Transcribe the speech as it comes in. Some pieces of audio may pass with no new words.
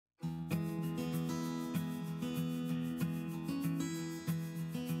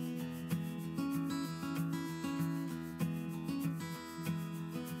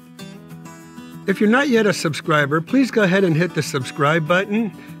If you're not yet a subscriber, please go ahead and hit the subscribe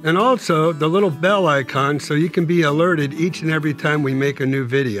button and also the little bell icon so you can be alerted each and every time we make a new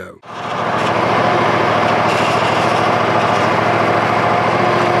video.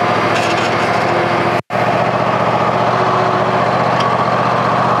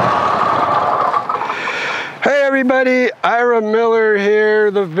 Hey everybody, Ira Miller here,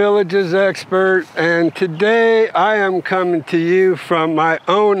 the Villages Expert, and today I am coming to you from my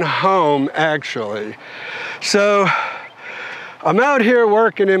own home, actually. So, I'm out here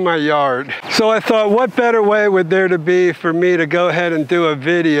working in my yard. So I thought, what better way would there to be for me to go ahead and do a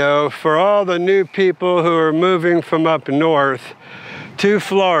video for all the new people who are moving from up north to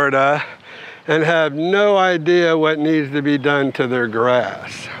Florida and have no idea what needs to be done to their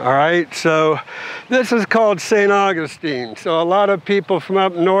grass. All right, so this is called St. Augustine. So a lot of people from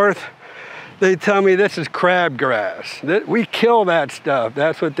up north, they tell me this is crabgrass. We kill that stuff.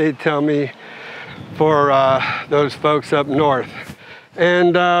 That's what they tell me for those folks up north.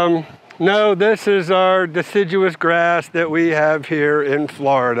 And no, this is our deciduous grass that we have here in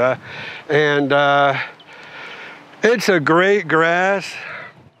Florida. And it's a great grass,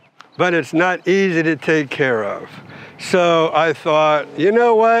 but it's not easy to take care of. So I thought, you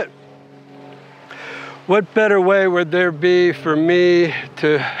know what? What better way would there be for me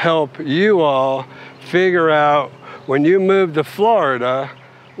to help you all figure out when you move to Florida,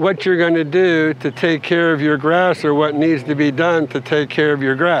 what you're going to do to take care of your grass or what needs to be done to take care of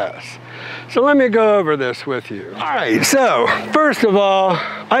your grass. So let me go over this with you. All right, so first of all,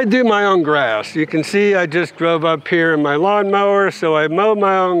 I do my own grass. You can see I just drove up here in my lawnmower, so I mow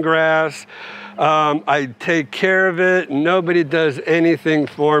my own grass. I take care of it. Nobody does anything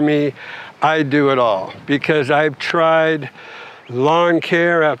for me. I do it all because I've tried lawn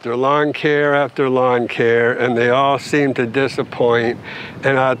care after lawn care after lawn care, and they all seem to disappoint.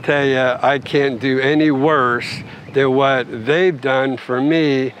 And I'll tell you, I can't do any worse than what they've done for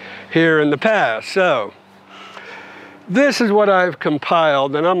me here in the past. So this is what I've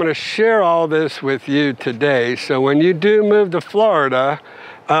compiled, and I'm going to share all this with you today. So when you do move to Florida,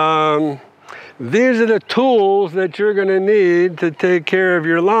 these are the tools that you're going to need to take care of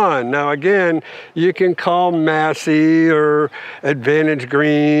your lawn. Now again, you can call Massey or Advantage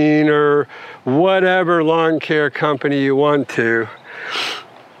Green or whatever lawn care company you want to,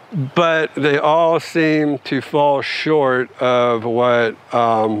 but they all seem to fall short of what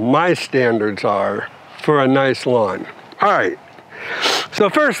my standards are for a nice lawn. All right,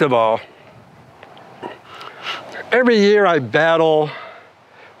 so first of all, every year I battle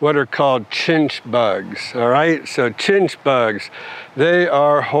what are called chinch bugs, all right? So chinch bugs, they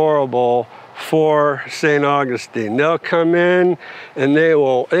are horrible for St. Augustine. They'll come in and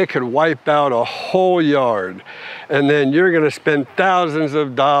they could wipe out a whole yard. And then you're gonna spend thousands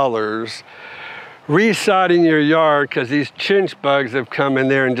of dollars resodding your yard because these chinch bugs have come in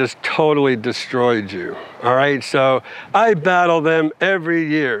there and just totally destroyed you. All right, so I battle them every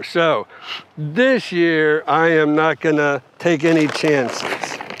year. So this year, I am not gonna take any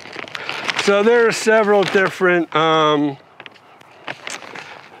chances. So there are several different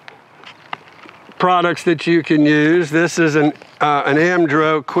products that you can use. This is an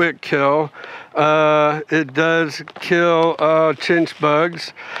Amdro quick kill. It does kill chinch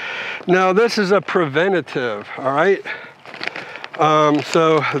bugs. Now this is a preventative, all right?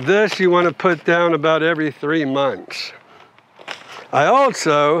 So this you want to put down about every 3 months. I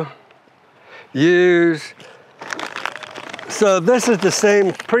also use, so this is the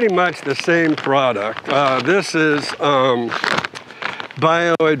same, pretty much the same product. This is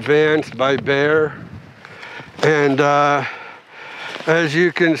Bio Advanced by Bayer. And as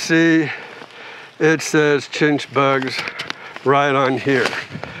you can see, it says chinch bugs right on here.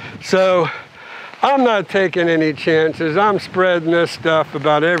 So I'm not taking any chances. I'm spreading this stuff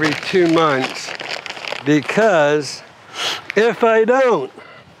about every 2 months because if I don't,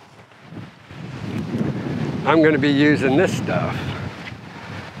 I'm going to be using this stuff.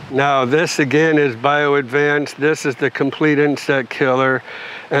 Now this again is Bio Advanced. This is the complete insect killer,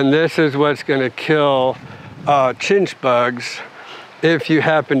 and this is what's going to kill chinch bugs if you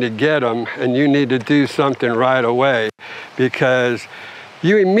happen to get them and you need to do something right away, because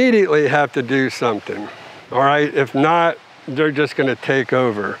you immediately have to do something. All right, if not, they're just going to take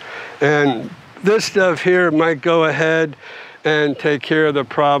over. And this stuff here might go ahead and take care of the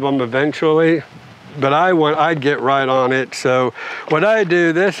problem eventually, but I get right on it. So what I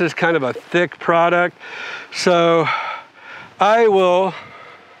do, this is kind of a thick product, so I will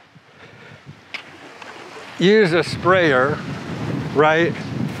use a sprayer, right?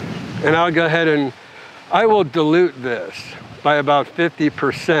 And I'll go ahead and I will dilute this by about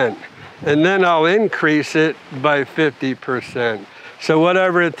 50%. and then I'll increase it by 50%. So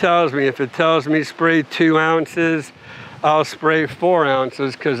whatever it tells me, if it tells me spray 2 ounces, I'll spray 4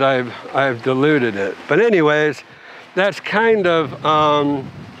 ounces because I've diluted it. But anyways, that's kind of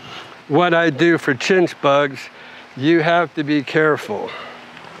what I do for chinch bugs. You have to be careful.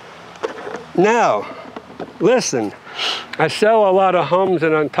 Now, listen, I sell a lot of homes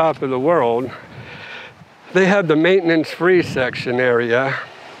in On Top of the World. They have the maintenance-free section area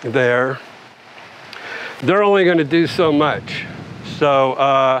there. They're only going to do so much.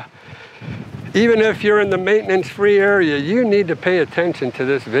 So even if you're in the maintenance-free area, you need to pay attention to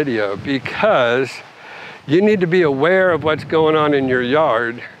this video because you need to be aware of what's going on in your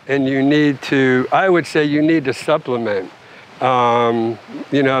yard, and you need to, I would say you need to supplement.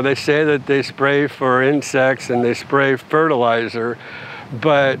 You know, they say that they spray for insects and they spray fertilizer,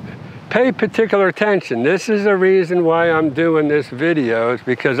 but pay particular attention. This is the reason why I'm doing this video, is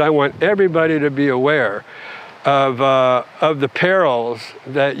because I want everybody to be aware of the perils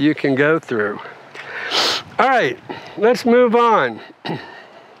that you can go through. All right, let's move on.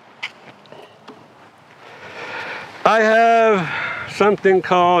 I have something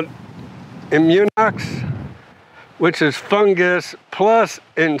called Immunox, which is fungus plus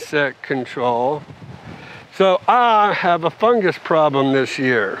insect control. So I have a fungus problem this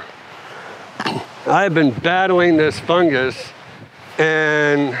year. I've been battling this fungus,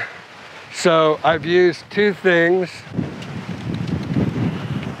 and so I've used 2 things.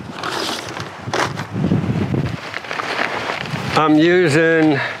 I'm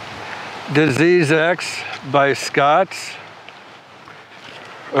using Disease X by Scott's,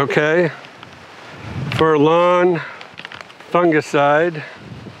 okay, for lawn fungicide,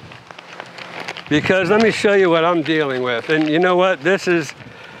 because let me show you what I'm dealing with. And you know what, this is,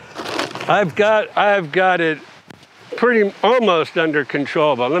 I've got it pretty almost under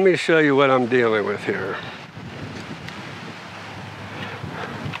control, but let me show you what I'm dealing with here.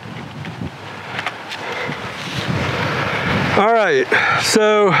 All right,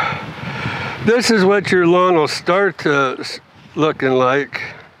 so this is what your lawn will start to looking like.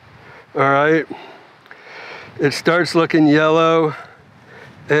 All right, it starts looking yellow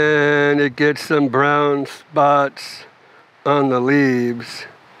and it gets some brown spots on the leaves.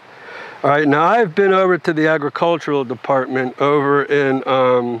 All right, now I've been over to the agricultural department over in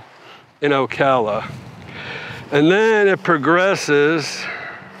Ocala, and then it progresses,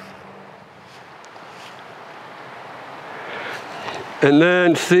 and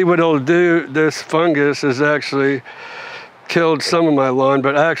then see what it'll do. This fungus has actually killed some of my lawn,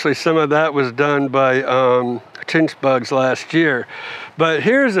 but actually some of that was done by chinch bugs last year. But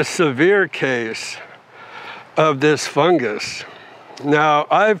here's a severe case of this fungus. Now,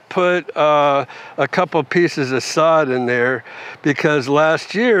 I've put a couple pieces of sod in there because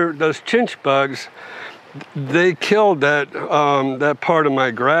last year, those chinch bugs, they killed that, that part of my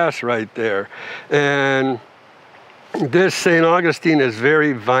grass right there. And this St. Augustine is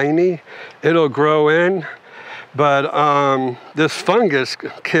very viney. It'll grow in, but this fungus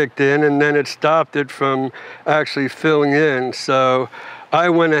kicked in and then it stopped it from actually filling in. So I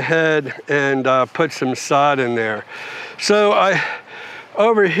went ahead and put some sod in there. So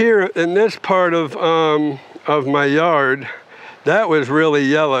over here in this part of my yard, that was really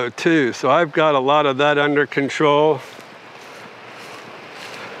yellow too. So I've got a lot of that under control.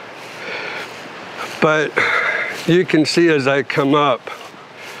 But you can see as I come up,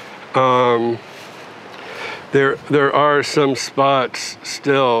 there are some spots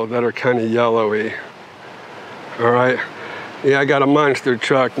still that are kind of yellowy. All right, yeah, I got a monster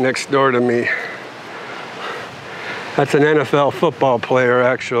truck next door to me. That's an NFL football player,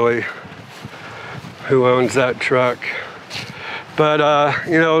 actually, who owns that truck. But,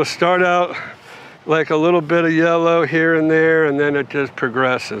 you know, it'll start out like a little bit of yellow here and there, and then it just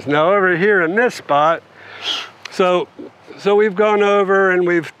progresses. Now, over here in this spot, so we've gone over and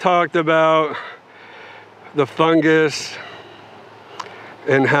we've talked about the fungus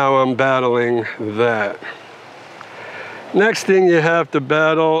and how I'm battling that. Next thing you have to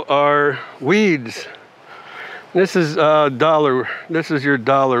battle are weeds. This is your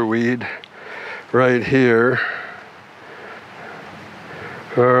dollar weed right here.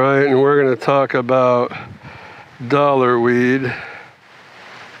 All right, and we're going to talk about dollar weed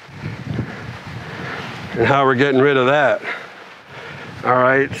and how we're getting rid of that. All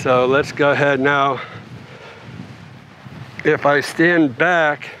right, so let's go ahead now. If I stand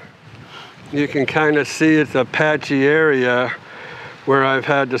back, you can kind of see it's a patchy area where I've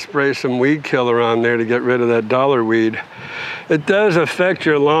had to spray some weed killer on there to get rid of that dollar weed. It does affect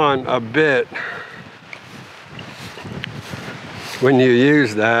your lawn a bit when you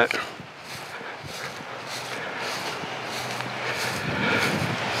use that.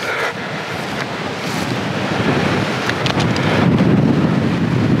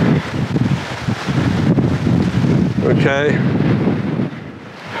 okay?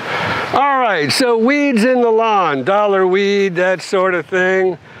 All right, so weeds in the lawn, dollar weed, that sort of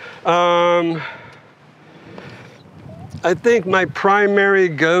thing. I think my primary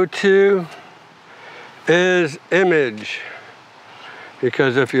go-to is Image,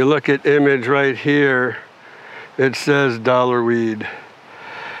 because if you look at Image right here, it says dollar weed,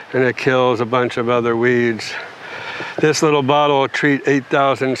 and it kills a bunch of other weeds. This little bottle will treat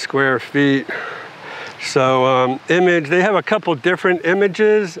 8,000 square feet. So Image, they have a couple different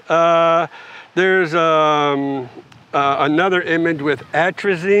images. There's another Image with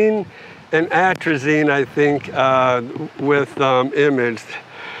atrazine, and atrazine, I think, with Image.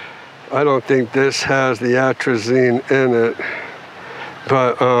 I don't think this has the atrazine in it.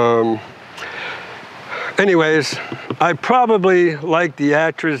 But anyways, I probably like the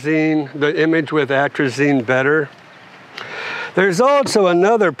atrazine, the Image with atrazine better. There's also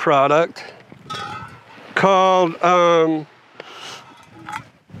another product called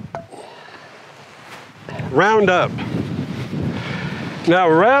Roundup. Now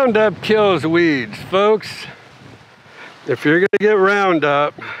Roundup kills weeds, folks. If you're gonna get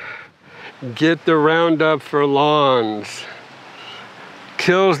Roundup, get the Roundup for lawns.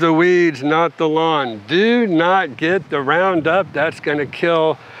 Kills the weeds, not the lawn. Do not get the Roundup. That's gonna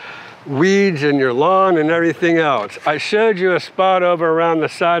kill weeds in your lawn and everything else. I showed you a spot over around the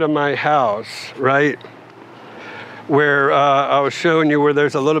side of my house, right? Where I was showing you where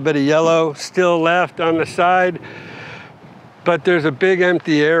there's a little bit of yellow still left on the side, but there's a big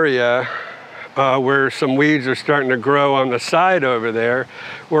empty area where some weeds are starting to grow on the side over there,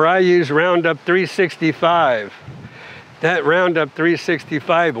 where I use Roundup 365. That Roundup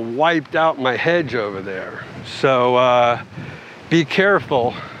 365 wiped out my hedge over there. So be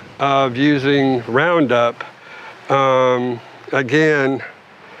careful of using Roundup. Again,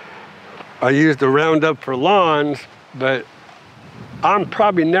 I use the Roundup for lawns, but I'm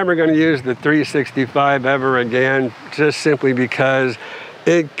probably never going to use the 365 ever again, just simply because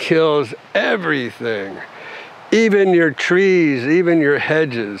it kills everything, even your trees, even your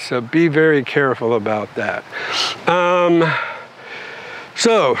hedges. So be very careful about that.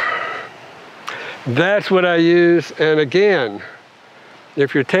 So that's what I use. And again,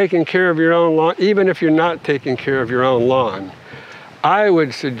 if you're taking care of your own lawn, even if you're not taking care of your own lawn, I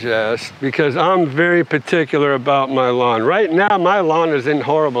would suggest, because I'm very particular about my lawn. Right now, my lawn is in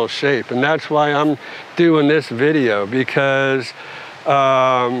horrible shape, and that's why I'm doing this video, because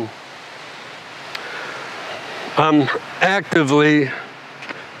I'm actively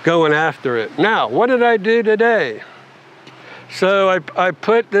going after it. Now, what did I do today? So I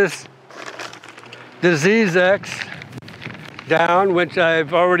put this Disease X down, which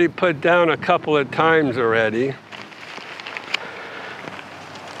I've already put down a couple of times already.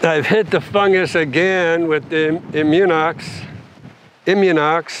 I've hit the fungus again with the Immunox,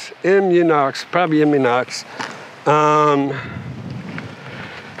 probably Immunox,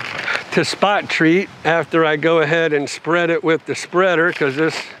 to spot treat after I go ahead and spread it with the spreader, because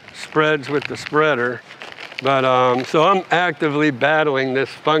this spreads with the spreader. But so I'm actively battling this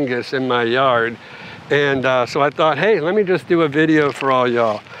fungus in my yard. And so I thought, hey, let me just do a video for all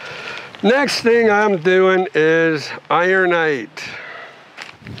y'all. Next thing I'm doing is Ironite.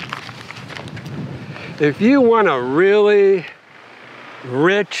 If you want a really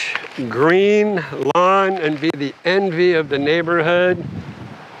rich green lawn and be the envy of the neighborhood,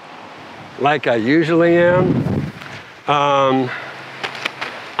 like I usually am,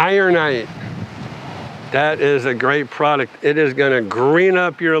 Ironite. That is a great product. It is going to green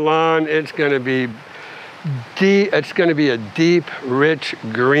up your lawn. It's going to be deep. It's going to be a deep, rich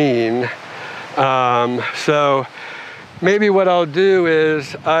green. So maybe what I'll do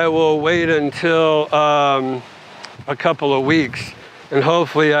is I will wait until a couple of weeks, and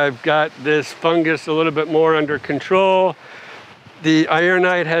hopefully I've got this fungus a little bit more under control. The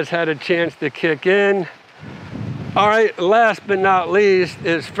Ironite has had a chance to kick in. All right, last but not least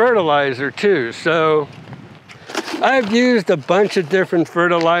is fertilizer too. So I've used a bunch of different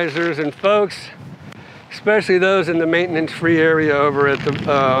fertilizers, and folks, especially those in the maintenance-free area over at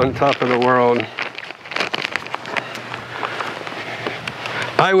the on top of the world,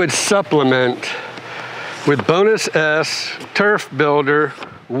 I would supplement with Bonus S, Turf Builder,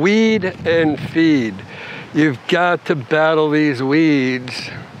 Weed and Feed. You've got to battle these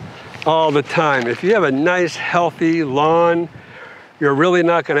weeds all the time. If you have a nice, healthy lawn, you're really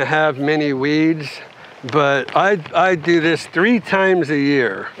not going to have many weeds. But I do this 3 times a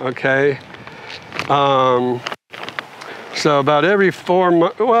year, okay? So about every 4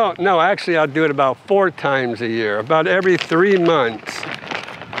 months, well, no, actually I'll do it about 4 times a year. About every 3 months,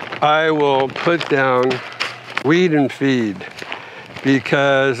 I will put down weed and feed.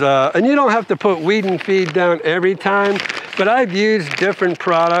 Because, and you don't have to put weed and feed down every time, but I've used different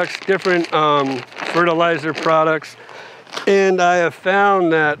products, different fertilizer products, and I have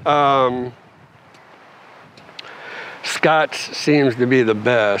found that Scott's seems to be the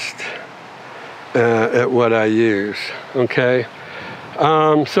best at what I use, okay?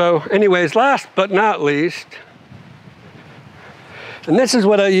 So anyways, last but not least, and this is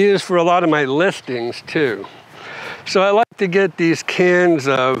what I use for a lot of my listings too. So I like to get these cans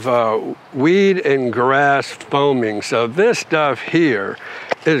of weed and grass foaming. So this stuff here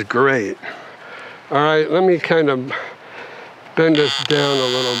is great. All right, let me kind of bend this down a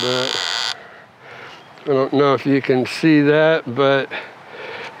little bit. I don't know if you can see that, but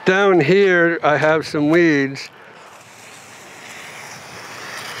down here I have some weeds.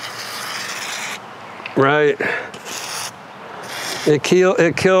 Right. It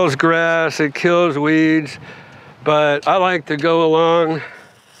kills grass, it kills weeds. But I like to go along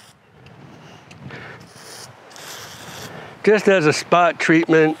just as a spot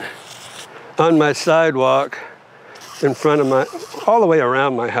treatment on my sidewalk in front of my, all the way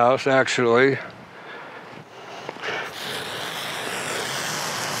around my house actually.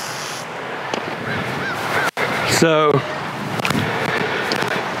 So,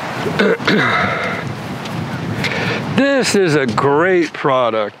 this is a great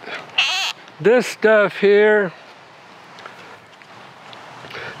product. This stuff here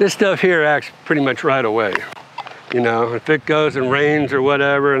acts pretty much right away. You know, if it goes and rains or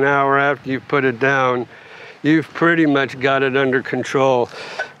whatever, an hour after you put it down, you've pretty much got it under control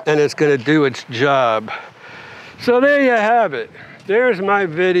and it's gonna do its job. So there you have it. There's my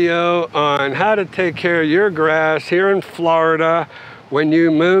video on how to take care of your grass here in Florida when you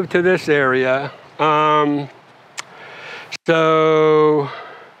move to this area. So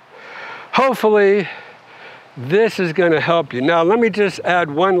hopefully this is going to help you. Now let me just add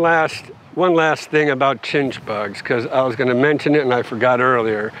one last thing about chinch bugs, because I was going to mention it and I forgot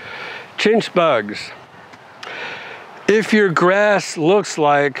earlier. Chinch bugs. If your grass looks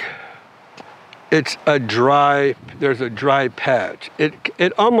like it's there's a dry patch.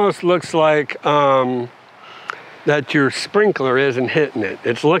 It almost looks like that your sprinkler isn't hitting it.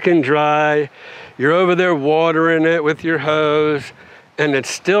 It's looking dry. You're over there watering it with your hose, and it's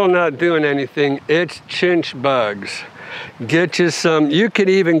still not doing anything. It's chinch bugs. Get you some, you could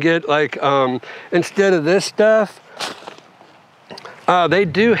even get like, instead of this stuff, they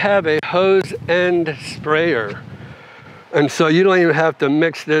do have a hose end sprayer. And so you don't even have to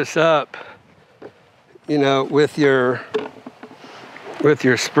mix this up, you know, with your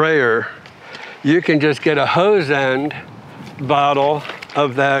sprayer. You can just get a hose end bottle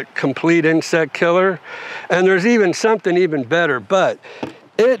of that complete insect killer. And there's even something even better, but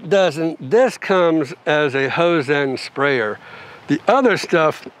it doesn't, this comes as a hose end sprayer. The other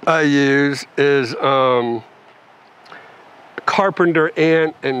stuff I use is carpenter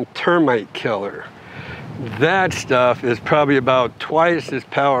ant and termite killer. That stuff is probably about twice as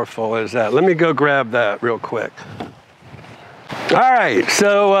powerful as that. Let me go grab that real quick. All right,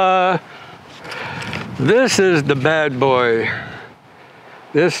 so this is the bad boy.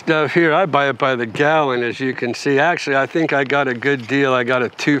 This stuff here, I buy it by the gallon, as you can see. Actually, I think I got a good deal. I got a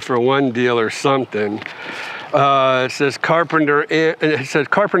 2-for-1 deal or something. It says carpenter ant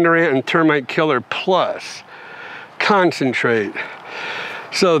and termite killer plus concentrate.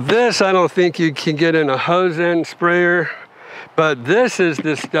 So this, I don't think you can get in a hose end sprayer, but this is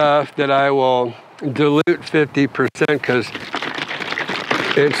the stuff that I will dilute 50% because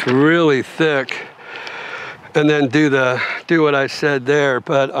it's really thick, and then do what I said there.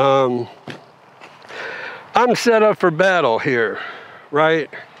 But I'm set up for battle here, right?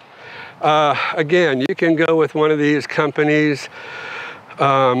 Again, you can go with one of these companies,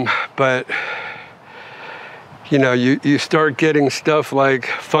 but you know, you start getting stuff like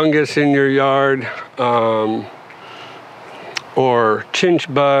fungus in your yard, or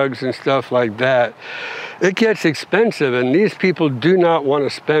chinch bugs and stuff like that. It gets expensive, and these people do not want to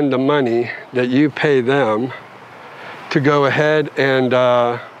spend the money that you pay them to go ahead and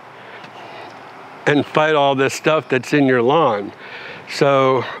fight all this stuff that's in your lawn.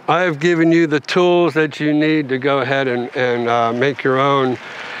 So I've given you the tools that you need to go ahead and make your own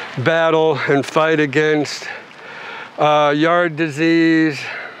battle and fight against yard disease,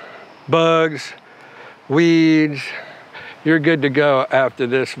 bugs, weeds. You're good to go after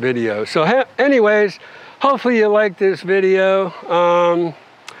this video. So anyways, hopefully you like this video.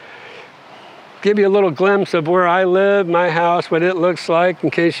 Give you a little glimpse of where I live, my house, what it looks like,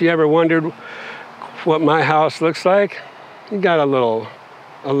 in case you ever wondered what my house looks like. You got a little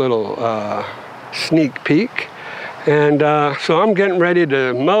sneak peek. And so I'm getting ready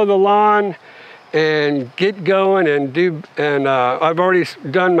to mow the lawn and get going and I've already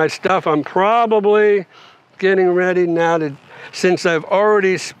done my stuff. I'm probably getting ready now to, since I've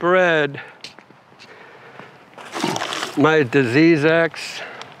already spread my Disease X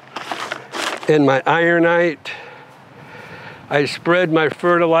and my Ironite. I spread my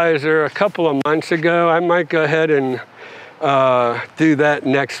fertilizer a couple of months ago. I might go ahead and do that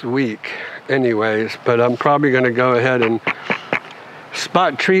next week anyways, but I'm probably going to go ahead and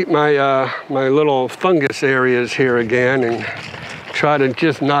spot treat my my little fungus areas here again and try to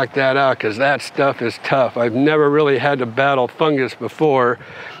just knock that out, because that stuff is tough. I've never really had to battle fungus before,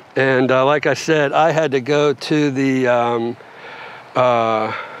 and like I said, I had to go to the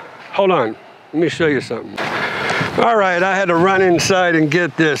hold on, let me show you something. All right, I had to run inside and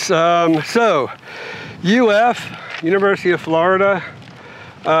get this. So University of Florida,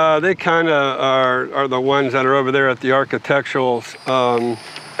 they kind of are the ones that are over there at the architecturals,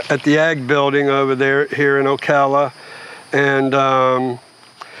 at the ag building over there here in Ocala. And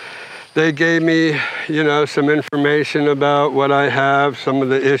they gave me, you know, some information about what I have, some of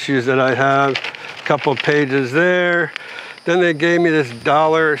the issues that I have, a couple pages there. Then they gave me this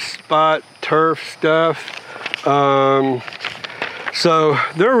dollar spot turf stuff. So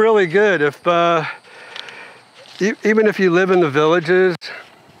they're really good. If even if you live in the villages,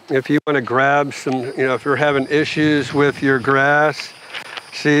 if you want to grab some, you know, if you're having issues with your grass,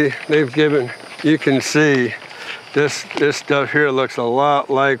 see, they've given, you can see this stuff here looks a lot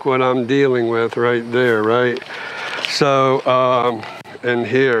like what I'm dealing with right there, right? So, and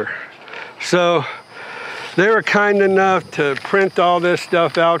here. So they were kind enough to print all this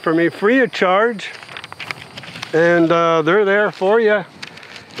stuff out for me free of charge. And they're there for you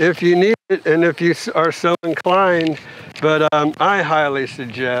if you need it and if you are so inclined. But I highly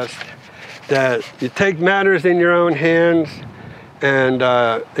suggest that you take matters in your own hands, and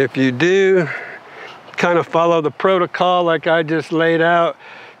if you do kind of follow the protocol like I just laid out,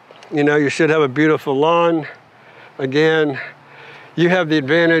 you know, you should have a beautiful lawn. Again, you have the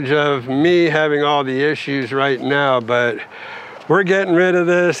advantage of me having all the issues right now, but we're getting rid of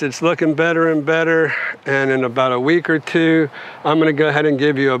this. It's looking better and better. And in about a week or two, I'm gonna go ahead and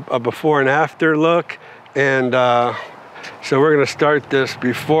give you a before and after look. And so we're gonna start this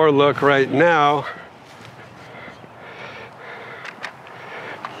before look right now.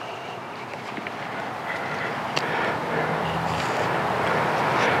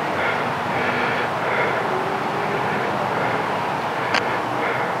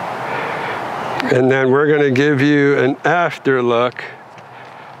 And then we're going to give you an after look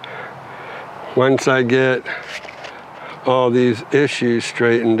once I get all these issues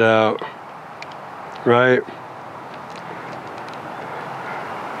straightened out, right?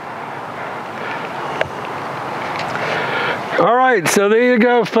 All right, so there you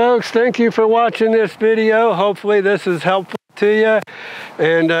go, folks. Thank you for watching this video. Hopefully this is helpful to you.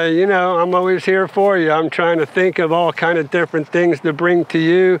 And you know, I'm always here for you. I'm trying to think of all kind of different things to bring to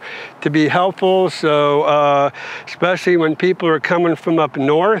you to be helpful. So especially when people are coming from up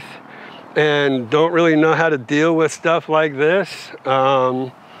north and don't really know how to deal with stuff like this,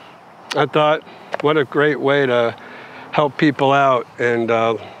 I thought, what a great way to help people out and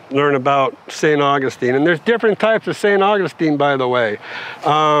learn about St. Augustine. And there's different types of St. Augustine, by the way.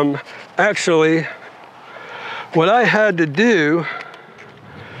 Actually, what I had to do,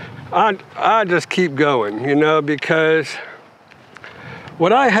 I just keep going, you know, because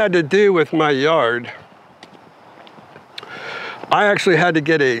what I had to do with my yard, I actually had to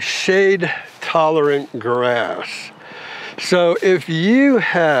get a shade tolerant grass. So if you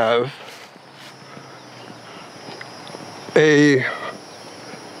have a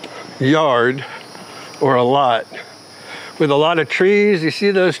yard or a lot with a lot of trees, you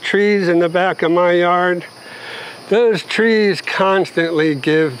see those trees in the back of my yard? Those trees constantly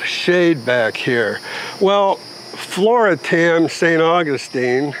give shade back here. Well, Floratam St.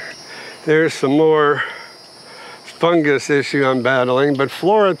 Augustine, there's some more fungus issue I'm battling, but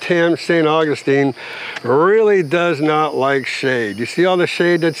Floratam St. Augustine really does not like shade. You see all the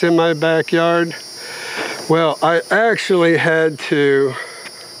shade that's in my backyard? Well, I actually had to,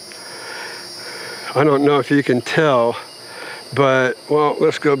 I don't know if you can tell, but, well,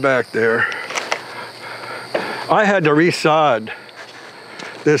 let's go back there. I had to resod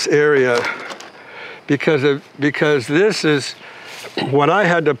this area because this is what I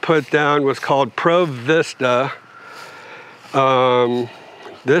had to put down was called Pro Vista.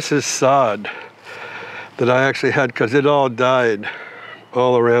 This is sod that I actually had because it all died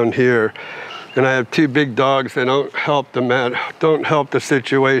all around here, and I have two big dogs that don't help the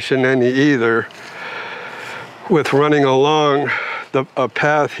situation any either. with running along a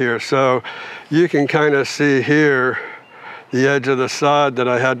path here. So you can kind of see here the edge of the sod that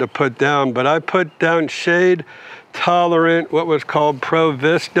I had to put down, but I put down shade tolerant, what was called Pro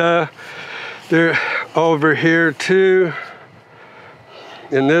Vista. They're over here too,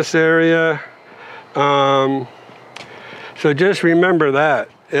 in this area. So just remember that.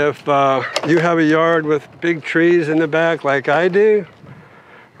 If you have a yard with big trees in the back like I do,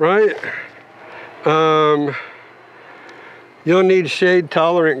 right? You'll need shade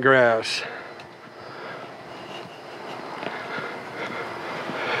tolerant grass.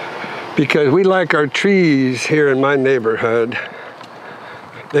 Because we like our trees here in my neighborhood.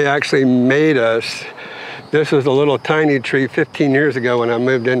 They actually made us. This was a little tiny tree 15 years ago when I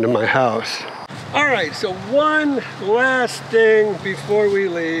moved into my house. All right, so one last thing before we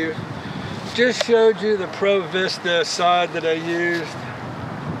leave. Just showed you the Pro Vista sod that I used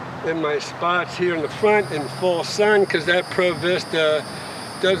in my spots here in the front in full sun, because that Pro Vista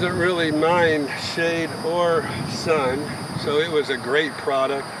doesn't really mind shade or sun. So it was a great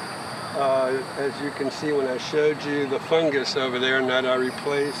product. As you can see when I showed you the fungus over there and that I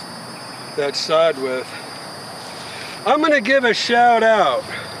replaced that sod with. I'm going to give a shout out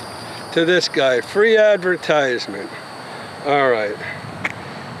to this guy, free advertisement. All right.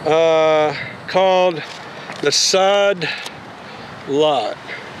 Called the Sod Lot.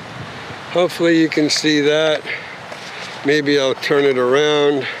 Hopefully you can see that. Maybe I'll turn it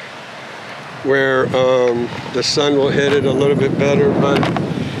around where the sun will hit it a little bit better, but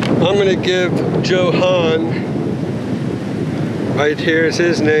I'm going to give Johan, right here is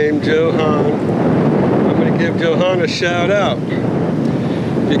his name, Johan. I'm going to give Johan a shout out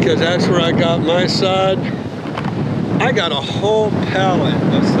because that's where I got my sod. I got a whole pallet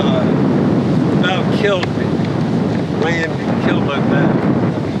of sod. About killed me. Killed my back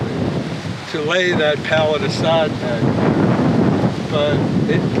to lay that pallet of sod back. But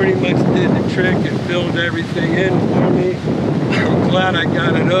it pretty much did the trick. It filled everything in for me. I'm glad I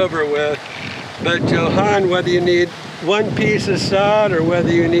got it over with. But Johan, whether you need one piece of sod or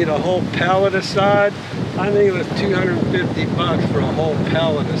whether you need a whole pallet of sod, I think it was 250 bucks for a whole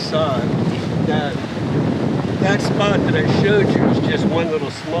pallet of sod. That spot that I showed you was just one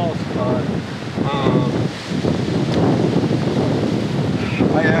little small spot.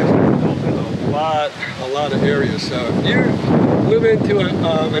 I actually built in a lot of areas. So if you move into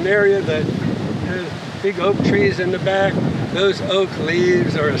an area that has big oak trees in the back, those oak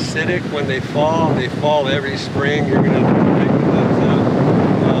leaves are acidic when they fall. They fall every spring. You're going to have to pick those up.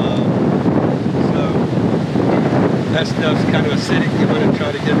 So that stuff's kind of acidic. You want to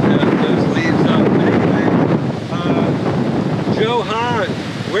try to get those leaves up. But anyway, Johan,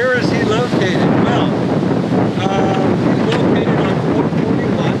 where is he located? Well, he's located on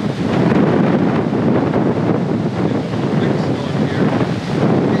 441.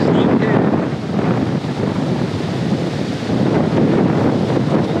 He's located.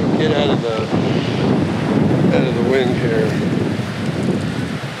 Get out of the wind here.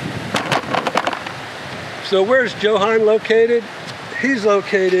 So where's Johan located? He's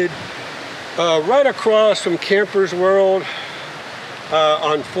located right across from Campers World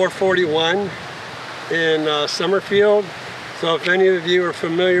on 441 in Summerfield. So if any of you are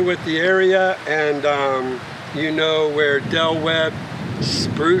familiar with the area and you know where Del Webb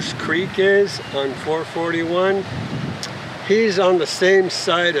Spruce Creek is on 441, he's on the same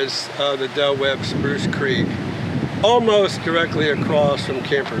side as the Del Webb Spruce Creek, almost directly across from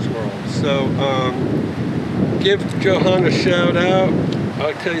Campers World. So give Johan a shout out.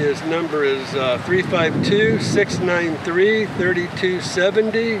 I'll tell you his number is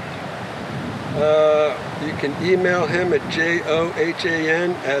 352-693-3270. You can email him at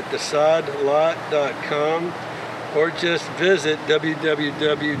johan@thesodlot.com or just visit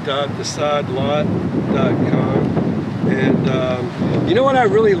www.thesodlot.com. And you know what I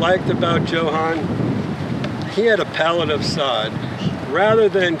really liked about Johan? He had a pallet of sod. Rather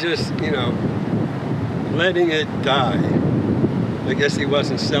than just, you know, letting it die. I guess he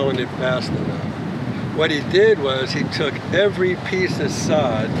wasn't selling it fast enough. What he did was he took every piece of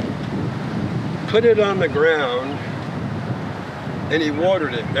sod, put it on the ground, and he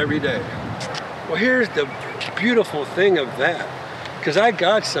watered it every day. Well, here's the beautiful thing of that. Because I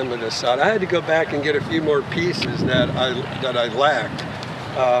got some of this sod. I had to go back and get a few more pieces that I lacked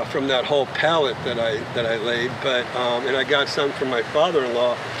from that whole pallet that I laid, but and I got some from my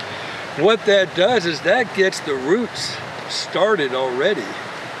father-in-law. What that does is that gets the roots started already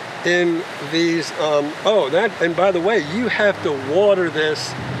in these. And by the way, you have to water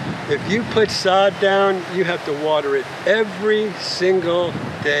this. If you put sod down, you have to water it every single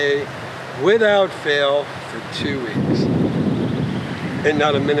day without fail for 2 weeks and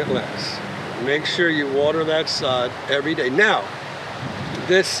not a minute less. Make sure you water that sod every day. Now,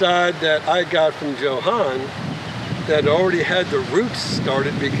 this sod that I got from Johan that already had the roots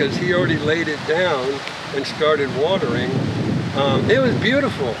started because he already laid it down and started watering, it was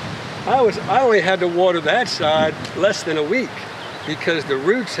beautiful. I only had to water that side less than a week because the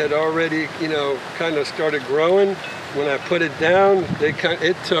roots had already, you know, kind of started growing. When I put it down,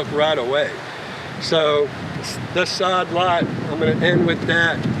 it took right away. So the sod lot, I'm going to end with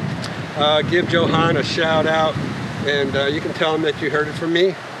that. Give Johan a shout out, and you can tell him that you heard it from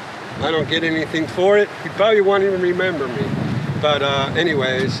me. I don't get anything for it. He probably won't even remember me. But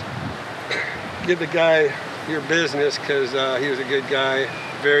anyways, give the guy your business because he was a good guy,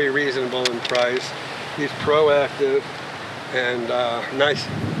 very reasonable in price. He's proactive and nice,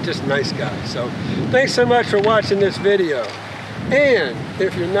 just nice guy. So thanks so much for watching this video. And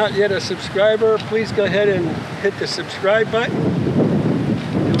if you're not yet a subscriber, please go ahead and hit the subscribe button.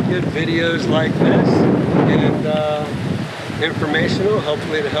 You'll get videos like this and informational,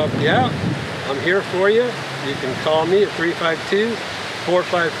 hopefully to help you out. I'm here for you. You can call me at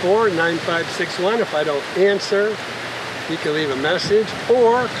 352-454-9561. If I don't answer, you can leave a message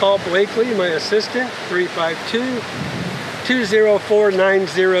or call Blakely, my assistant,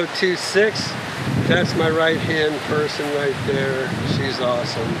 352-204-9026. That's my right-hand person right there. She's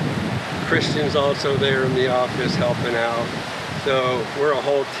awesome. Christian's also there in the office helping out. So we're a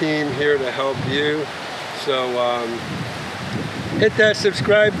whole team here to help you. So hit that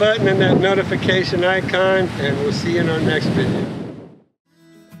subscribe button and that notification icon, and we'll see you in our next video.